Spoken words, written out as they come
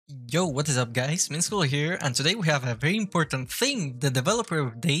Yo, what is up guys? Minskool here, and today we have a very important thing, the developer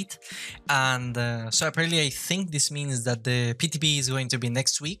update. And so apparently I think this means that the PTP is going to be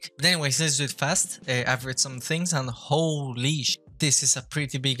next week. But anyways, let's do it fast. I've read some things and holy this is a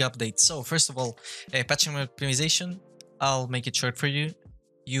pretty big update. So first of all, patching optimization, I'll make it short for you.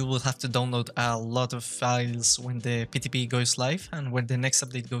 You will have to download a lot of files when the PTP goes live and when the next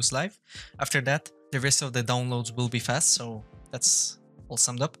update goes live. After that, the rest of the downloads will be fast, so that's all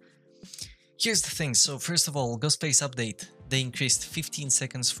summed up. Here's the thing, so first of all, Ghostface update. They increased 15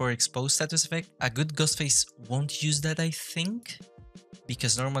 seconds for exposed status effect. A good Ghostface won't use that, I think,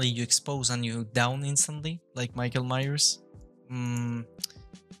 because normally you expose and you down instantly, like Michael Myers. The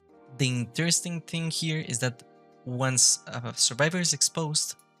interesting thing here is that once a survivor is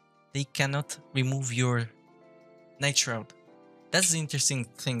exposed, they cannot remove your Night Shroud. That's the interesting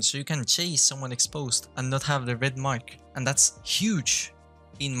thing, so you can chase someone exposed and not have the red mark, and that's huge.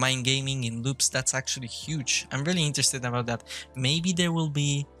 In mind gaming, in loops, that's actually huge. I'm really interested about that. Maybe there will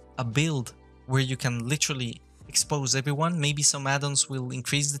be a build where you can literally expose everyone. Maybe some add-ons will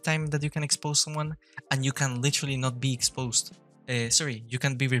increase the time that you can expose someone, and you can literally not be exposed. You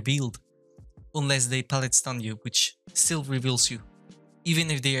can be revealed unless they pallet stun you, which still reveals you,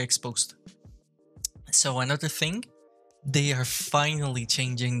 even if they are exposed. So another thing, they are finally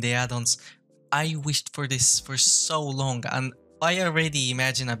changing the add-ons. I wished for this for so long, and I already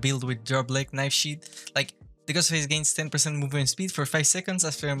imagine a build with drop leg knife sheet, like the Ghostface gains 10% movement speed for 5 seconds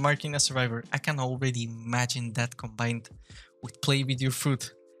after marking a survivor. I can already imagine that combined with play with your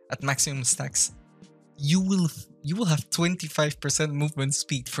fruit at maximum stacks. You will have 25% movement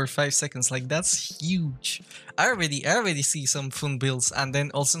speed for 5 seconds, like that's huge. I already see some fun builds, and then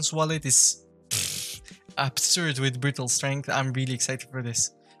Olsen's wallet is absurd with brittle strength. I'm really excited for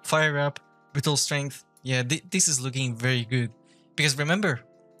this. Fire up, brittle strength, yeah, this is looking very good. Because remember,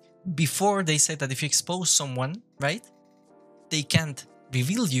 before they said that if you expose someone, right, they can't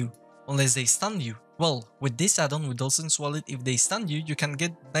reveal you unless they stun you. Well, with this add-on, with Olsen's Wallet, if they stun you, you can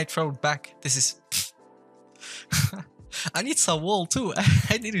get Night Shroud back. This is... and it's a wall too.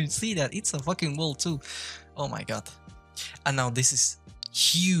 I didn't see that. It's a fucking wall too. Oh my god. And now this is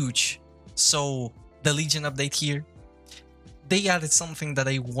huge. So, the Legion update here. They added something that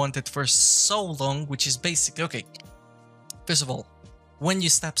I wanted for so long, which is basically... Okay. First of all, when you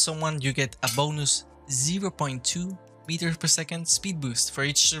stab someone, you get a bonus 0.2 meters per second speed boost for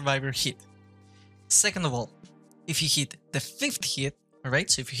each survivor hit. Second of all, if you hit the 5th hit, alright,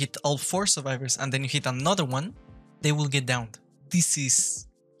 so if you hit all 4 survivors and then you hit another one, they will get downed. This is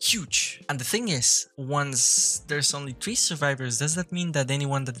huge. And the thing is, once there's only 3 survivors, does that mean that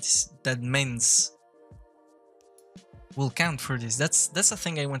anyone that mends will count for this? That's a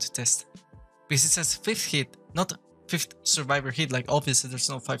thing I want to test. Because it says 5th hit, not 5th survivor hit, like obviously there's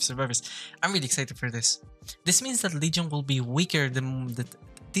no 5 survivors. I'm really excited for this. This means that Legion will be weaker than that.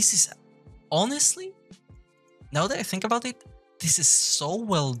 This is, honestly, now that I think about it, this is so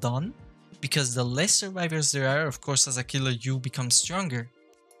well done, because the less survivors there are, of course, as a killer you become stronger.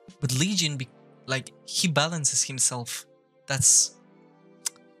 But Legion, like, he balances himself. That's...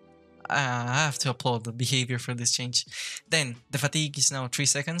 I have to applaud the behavior for this change. Then, the fatigue is now 3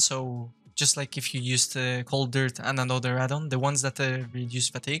 seconds, so just like if you used Cold Dirt and another add-on, the ones that reduce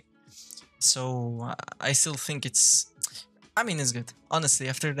fatigue. So I still think it's... I mean, it's good. Honestly,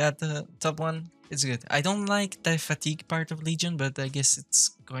 after that top one, it's good. I don't like the fatigue part of Legion, but I guess it's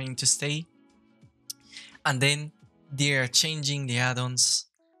going to stay. And then they are changing the add-ons,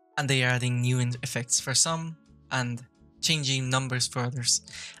 and they are adding new effects for some, and changing numbers for others.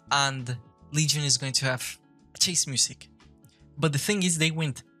 And Legion is going to have chase music. But the thing is, they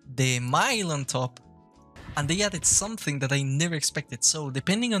went the mile on top, and they added something that I never expected. So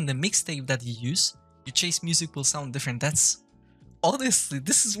depending on the mixtape that you use, your chase music will sound different. That's... honestly,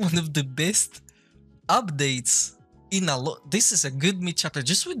 this is one of the best updates in a lot. This is a good mid chapter.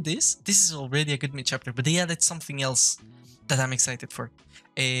 Just with this is already a good mid chapter, but they added something else that I'm excited for.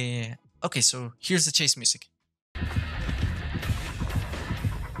 Okay, so here's the chase music.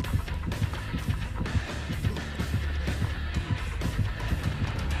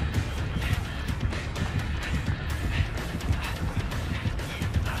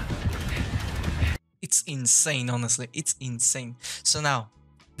 It's insane, honestly. It's insane. So now,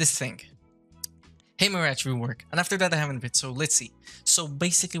 this thing. Haemorrhage Rework. And after that I haven't been, so let's see. So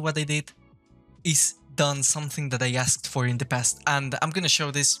basically what they did is done something that I asked for in the past. And I'm gonna show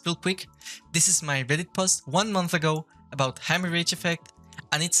this real quick. This is my Reddit post 1 month ago about Haemorrhage effect.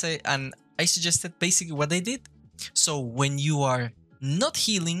 And and I suggested basically what they did. So when you are not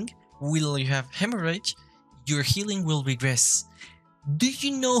healing, will you have hemorrhage, your healing will regress. Do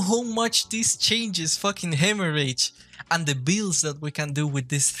you know how much this changes fucking Haemorrhage and the builds that we can do with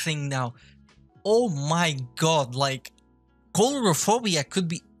this thing now? Oh my god, like Colorophobia could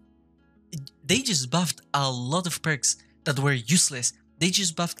be... They just buffed a lot of perks that were useless. They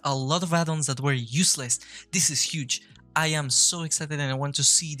just buffed a lot of add-ons that were useless. This is huge. I am so excited and I want to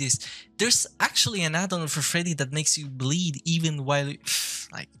see this. There's actually an add-on for Freddy that makes you bleed even while...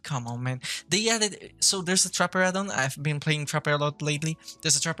 Like, come on, man. They added... So there's a Trapper add-on. I've been playing Trapper a lot lately.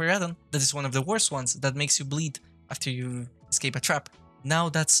 There's a Trapper add-on that is one of the worst ones that makes you bleed after you escape a trap. Now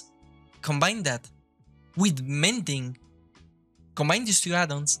that's... Combine that with Mending. Combine these two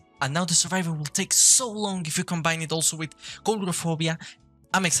add-ons, and now the survivor will take so long if you combine it also with Colorophobia.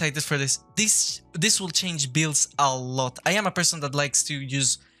 I'm excited for this. This will change builds a lot. I am a person that likes to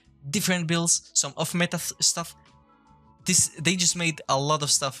use different builds, some off-meta stuff. They just made a lot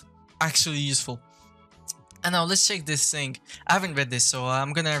of stuff actually useful. And now let's check this thing. I haven't read this, so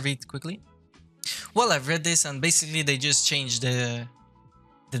I'm gonna read quickly. Well, I've read this, and basically they just changed the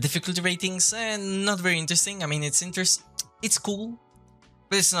difficulty ratings, and not very interesting. I mean, it's cool,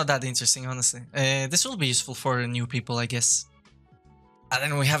 but it's not that interesting, honestly. This will be useful for new people, I guess. And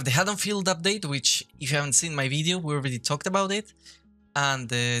then we have the Haddonfield update, which, if you haven't seen my video, we already talked about it. And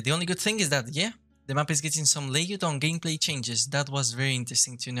the only good thing is that, yeah, the map is getting some layout on gameplay changes. That was very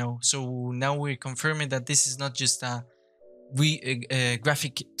interesting to know. So now we're confirming that this is not just a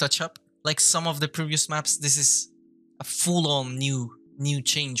graphic touch-up like some of the previous maps. This is a full-on new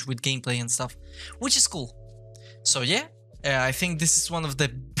change with gameplay and stuff, which is cool. So yeah, I think this is one of the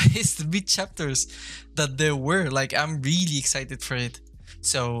best mid chapters that there were. Like, I'm really excited for it.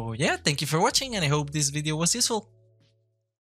 So yeah, thank you for watching, and I hope this video was useful.